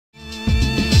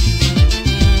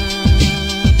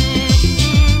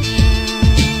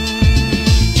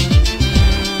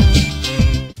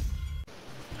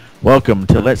Welcome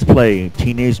to Let's Play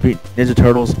Teenage Mutant Ninja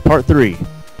Turtles Part 3.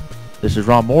 This is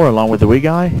Ronmower along with the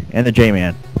Wiiguy and the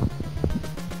Jman.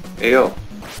 Ayo.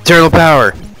 Turtle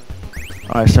power!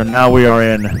 Alright, so now we are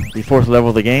in the 4th level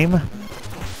of the game,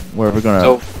 where we're gonna...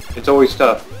 So, it's always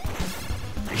tough.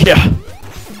 Yeah!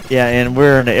 Yeah, and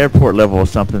we're in the airport level or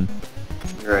something.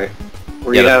 Right.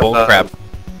 Where Yeah, you the have, bull crap.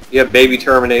 you have baby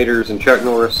Terminators and Chuck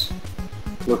Norris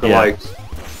lookalikes.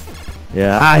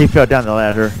 Yeah, he fell down the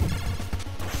ladder.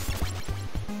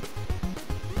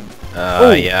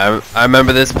 Yeah, I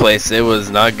remember this place. It was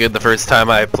not good the first time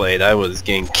I played. I was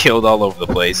getting killed all over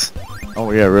the place.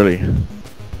 Oh yeah, really?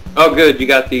 Oh good, you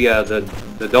got the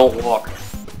don't walk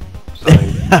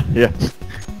sign. Yeah.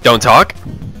 Don't talk?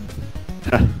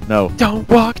 No. Don't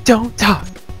walk, don't talk.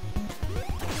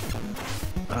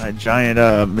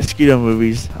 Giant mosquito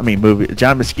movies. I mean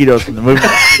giant mosquitoes from the movie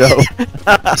Mosquito.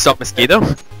 Stop Mosquito?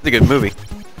 It's a good movie.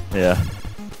 Yeah.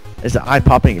 It's an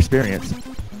eye-popping experience.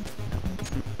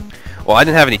 Well, I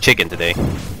didn't have any chicken today. Cause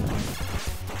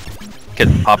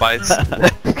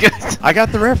Popeyes. I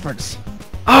got the reference.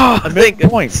 Oh, A million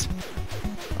points.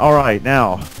 Alright,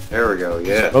 now. There we go,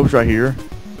 yeah. Ropes right here.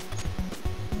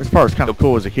 This part's kind of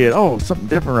cool as a kid. Oh, something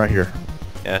different right here.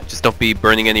 Yeah, just don't be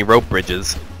burning any rope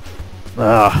bridges.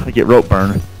 I get rope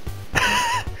burn.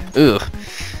 Ugh.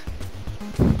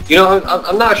 You know,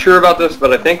 I'm not sure about this,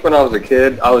 but I think when I was a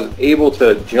kid, I was able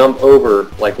to jump over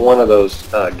like one of those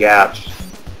gaps.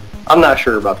 I'm not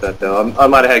sure about that though. I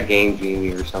might have had Game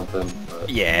Genie or something. But.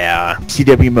 Yeah.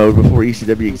 ECW mode before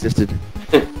ECW existed.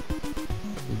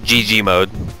 GG mode.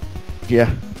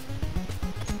 Yeah.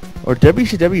 Or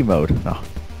WCW mode. No.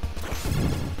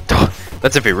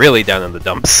 That's if you're really down in the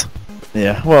dumps.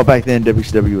 Yeah. Well, back then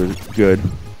WCW was good.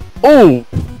 Oh!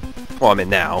 Well, I mean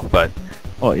now, but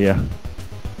Oh, yeah.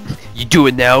 you do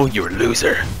it now, you're a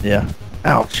loser. Yeah.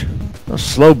 Ouch. Those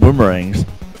slow boomerangs.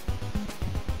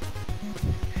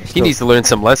 He needs to learn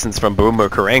some lessons from Boomer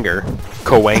Karanger.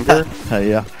 Kowanger?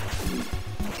 Yeah.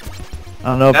 I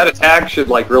don't know. That attack should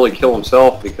like really kill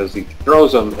himself because he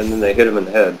throws them and then they hit him in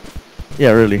the head.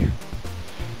 Yeah, really.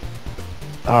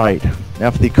 Alright.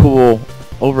 Now for the cool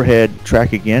overhead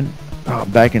track again.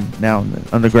 Back in now in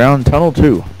the underground tunnel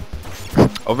 2.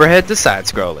 Overhead to side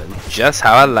scrolling. Just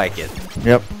how I like it.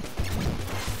 Yep.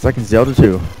 It's like in Zelda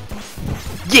 2.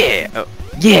 Yeah! Oh,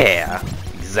 yeah!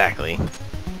 Exactly.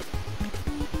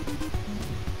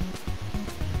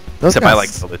 Those Except I guys- like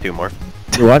Zelda 2 more.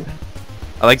 What?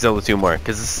 I like Zelda 2 more,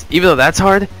 because even though that's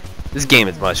hard, this game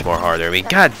is much more harder. I mean,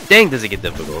 god dang does it get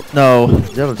difficult. No,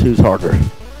 Zelda 2's harder.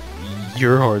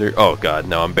 You're harder. Oh god,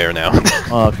 no, I'm bare now.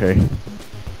 Oh, okay.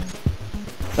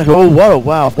 Like, oh,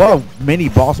 what a mini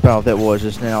boss battle that was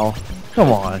just now.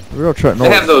 Come on, real Trent They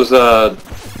Norris.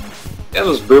 have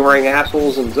those boomerang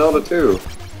assholes in Zelda too.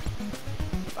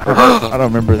 I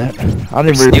don't remember that. I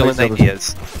didn't really play Stealing Zelda.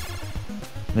 ideas.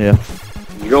 Yeah.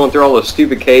 You're going through all those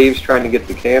stupid caves trying to get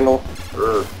the candle.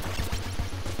 Urgh.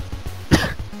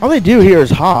 All they do here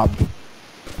is hop.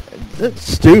 That's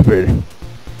stupid.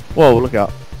 Whoa, look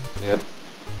out. Yeah.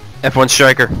 Oh. F1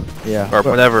 Striker. Yeah. Or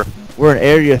whatever. We're in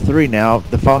Area 3 now.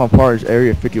 The final part is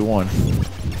Area 51.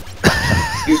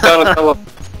 Use Donatello.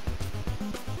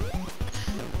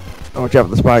 Oh, watch out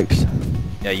for the spikes.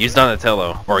 Yeah, use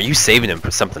Donatello. Or are you saving him for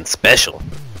something special?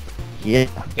 Yeah.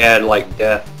 Yeah, like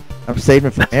death. I'm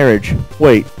saving for marriage.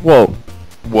 Wait, whoa.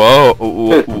 Whoa.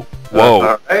 Whoa.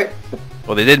 Alright.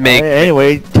 Well, they did make...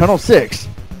 Anyway, Tunnel 6.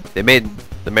 They made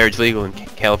the marriage legal in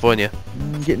California.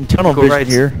 Getting tunnel Equal vision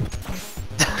rights. here.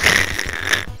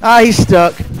 He's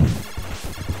stuck.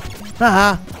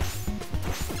 Haha.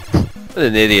 What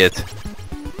an idiot.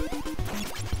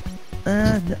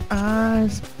 And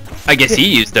eyes. I guess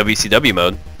he used WCW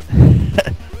mode.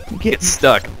 Getting Gets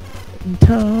stuck.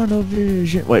 tunnel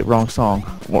vision. Wait, wrong song.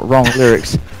 Wrong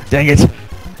lyrics. Dang it.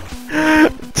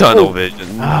 Tunnel Oh. vision.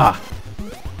 Ah.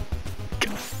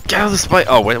 Get out of the spike.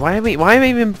 Oh, wait, why am I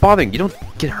even bothering? You don't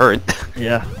get hurt.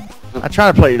 Yeah. I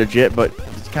try to play legit, but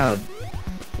it's kind of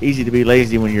easy to be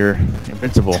lazy when you're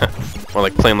invincible. Or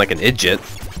like playing like an idiot.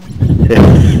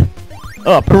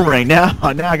 Oh, boomerang. Now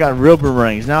I got real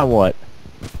boomerangs. Now what?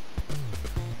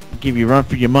 Give you a run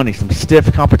for your money. Some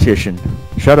stiff competition.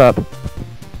 Shut up.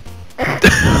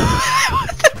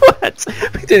 What?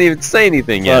 We didn't even say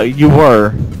anything yet. You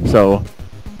were, so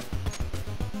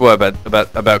What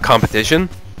about competition?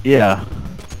 yeah.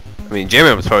 I mean,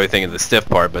 Jman was probably thinking the stiff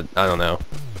part, but I don't know.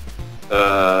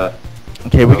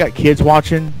 Okay, we got kids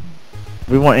watching.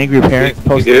 We want angry parents to We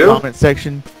post in do? the comment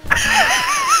section.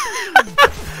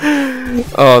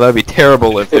 Oh, that'd be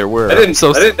terrible if there were. I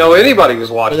didn't know anybody was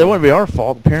But watching. that wouldn't be our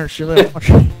fault. The parents should let them watch.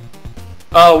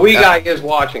 Oh, Wiiguy is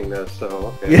watching this,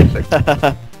 so okay.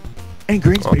 Yeah. And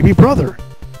Green's baby brother.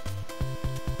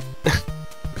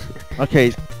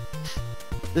 Okay.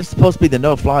 This is supposed to be the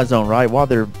no-fly zone, right? While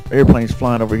their airplanes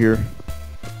flying over here.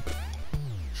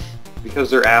 Because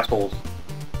they're assholes.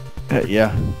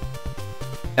 Yeah.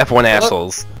 F1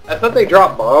 assholes. I thought they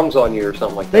dropped bombs on you or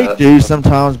something like They that. do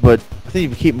sometimes, but I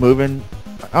think if you keep moving,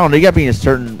 I don't know, you gotta be in a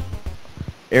certain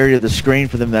area of the screen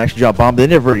for them to actually drop bombs. They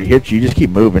never really hit you. You just keep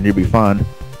moving, you'll be fine.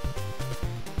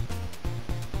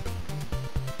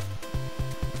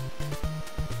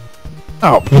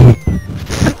 Oh.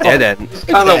 Dead end. Just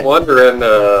kind of wondering.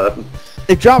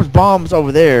 It drops bombs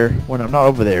over there when I'm not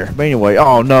over there. But anyway,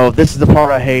 oh no, this is the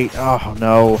part I hate. Oh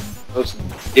no. Those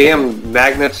damn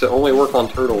magnets that only work on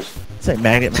turtles. This ain't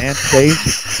Magnet Man, Dave.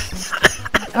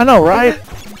 I know, right?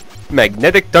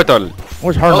 Magnetic turtle.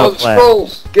 Where's Hard Oh, Knock the Flag?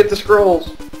 scrolls! Get the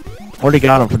scrolls! Already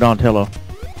got them for Donatello.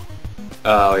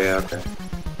 Oh, yeah, okay.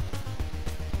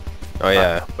 Oh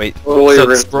yeah. Wait. Totally So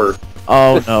rinsed the- for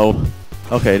Oh no.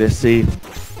 Okay, let's see.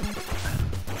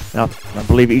 Now, I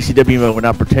believe ECW mode will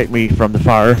not protect me from the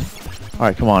fire.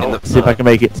 Alright, come on. Let's see if I can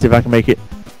make it. See if I can make it.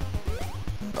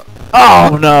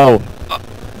 Oh no!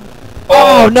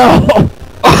 Oh no!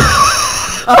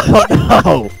 Oh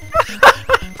no!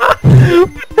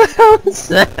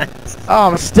 Oh,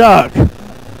 I'm stuck.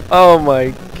 Oh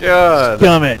my god.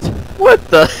 Gummit. What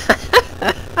the?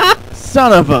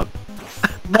 Son of a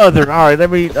mother. Alright, let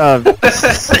me step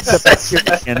back here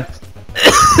again.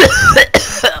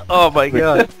 Oh my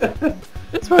god.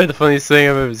 That's probably the funniest thing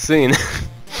I've ever seen.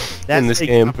 That's this a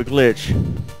game. A glitch.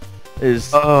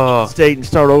 Is Oh. state and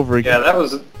start over Yeah, again. that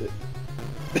was...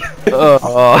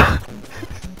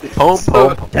 Pone,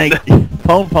 pone, pone. Thank you.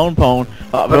 Pone.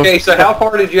 Okay, so how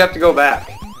far did you have to go back?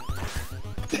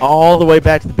 All the way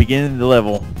back to the beginning of the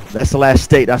level. That's the last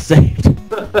state I saved.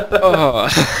 Oh.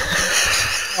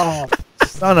 Oh,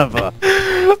 son of a...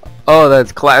 Oh,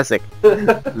 that's classic.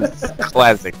 That's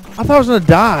classic. I thought I was gonna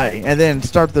die and then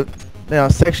start the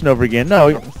section over again. No,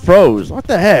 it froze. What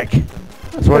the heck?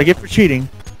 That's what I get for cheating.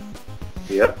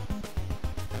 Yep.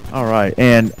 All right,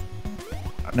 and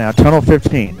now Tunnel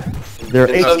 15. There are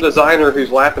And some 8. designer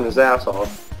who's laughing his ass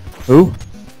off. Who?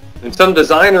 And some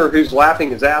designer who's laughing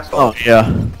his ass Oh off.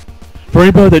 yeah. For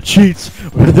anybody that cheats,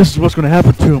 this is what's gonna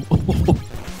happen to him.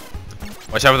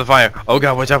 Watch out for the fire. Oh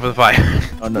god, watch out for the fire.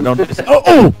 Oh no! Don't do this.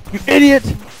 Oh! You idiot!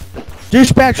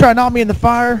 Douchebag try to knock me in the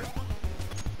fire.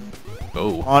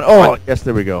 Oh. On. Oh yes,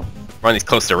 there we go. Ronnie's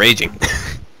close to raging.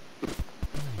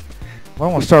 Well,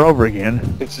 I want to start over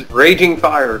again. It's raging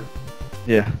fire.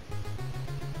 Yeah.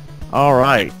 All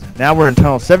right. Now we're in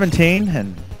Tunnel 17,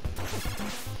 and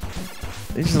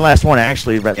this is the last one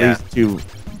actually that Yeah. leads to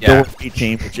Yeah. door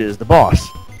 18, which is the boss.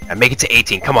 Yeah, make it to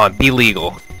 18. Come on, be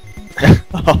legal.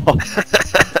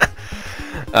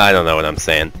 I don't know what I'm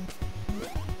saying.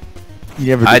 You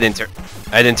never I'd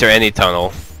enter any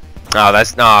tunnel. Oh,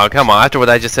 that's no. Come on, after what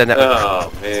I just said.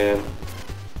 Oh, man.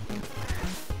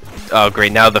 Oh,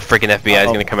 great. Now the freaking FBI is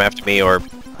Uh-oh. gonna come after me, or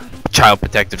Child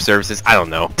Protective Services. I don't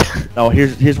know. Oh,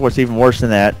 here's what's even worse than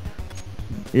that.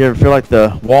 You ever feel like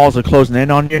the walls are closing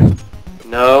in on you,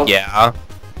 No. Yeah.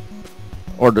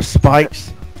 or the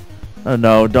spikes? Oh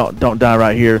no! Don't die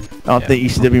right here. I don't Yeah. think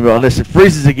ECW will. Unless it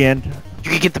freezes again.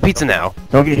 You can get the pizza now.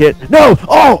 Don't get hit. No!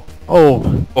 Oh!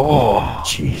 Oh! Oh.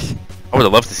 Jeez. I would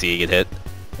have loved to see you get hit.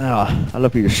 I'd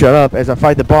love for you to shut up as I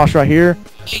fight the boss right here.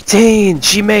 18.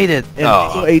 She made it. In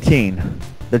Oh. 18.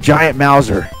 The giant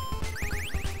Mauser.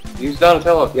 Use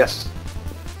Donatello. Yes.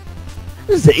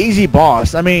 This is an easy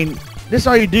boss. I mean, this is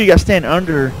all you do. You gotta stand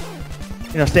under,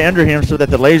 stay under him so that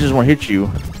the lasers won't hit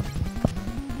you.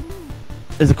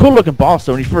 It's a cool looking boss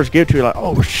though. When you first get to it, you're like,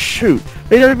 oh shoot,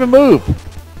 they don't even move.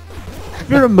 If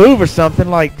you were to move or something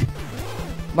like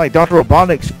Dr.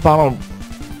 Robotnik's final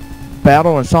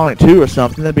battle in Sonic 2 or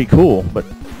something, that'd be cool. But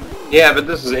Yeah, but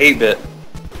this is 8-bit.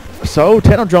 so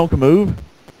Technodrome can move.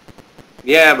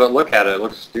 Yeah, but look at it. It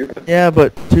looks stupid. Yeah,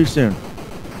 but too soon.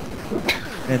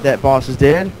 And that boss is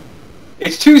dead.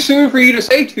 It's too soon for you to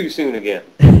say too soon again.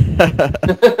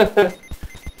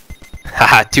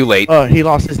 Haha, too late. Oh, he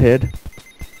lost his head.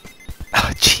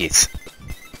 Oh, jeez.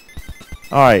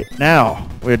 Alright, now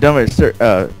we're done with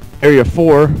Area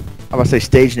 4. I'm about to say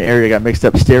stage and area, got mixed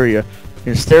up. Stereo.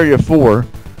 In Stereo 4.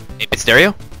 8-bit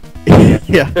stereo?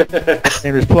 Yeah.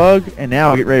 Name is Plug, and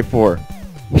now get ready for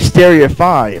Stereo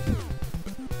 5.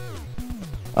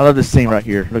 I love this scene right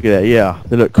here. Look at that. Yeah,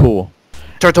 they look cool.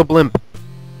 Turtle blimp.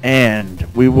 And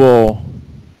we will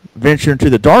venture into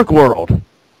the dark world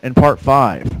in part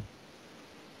 5.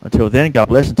 Until then, God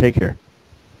bless and take care.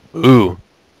 Ooh.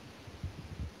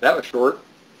 That was short.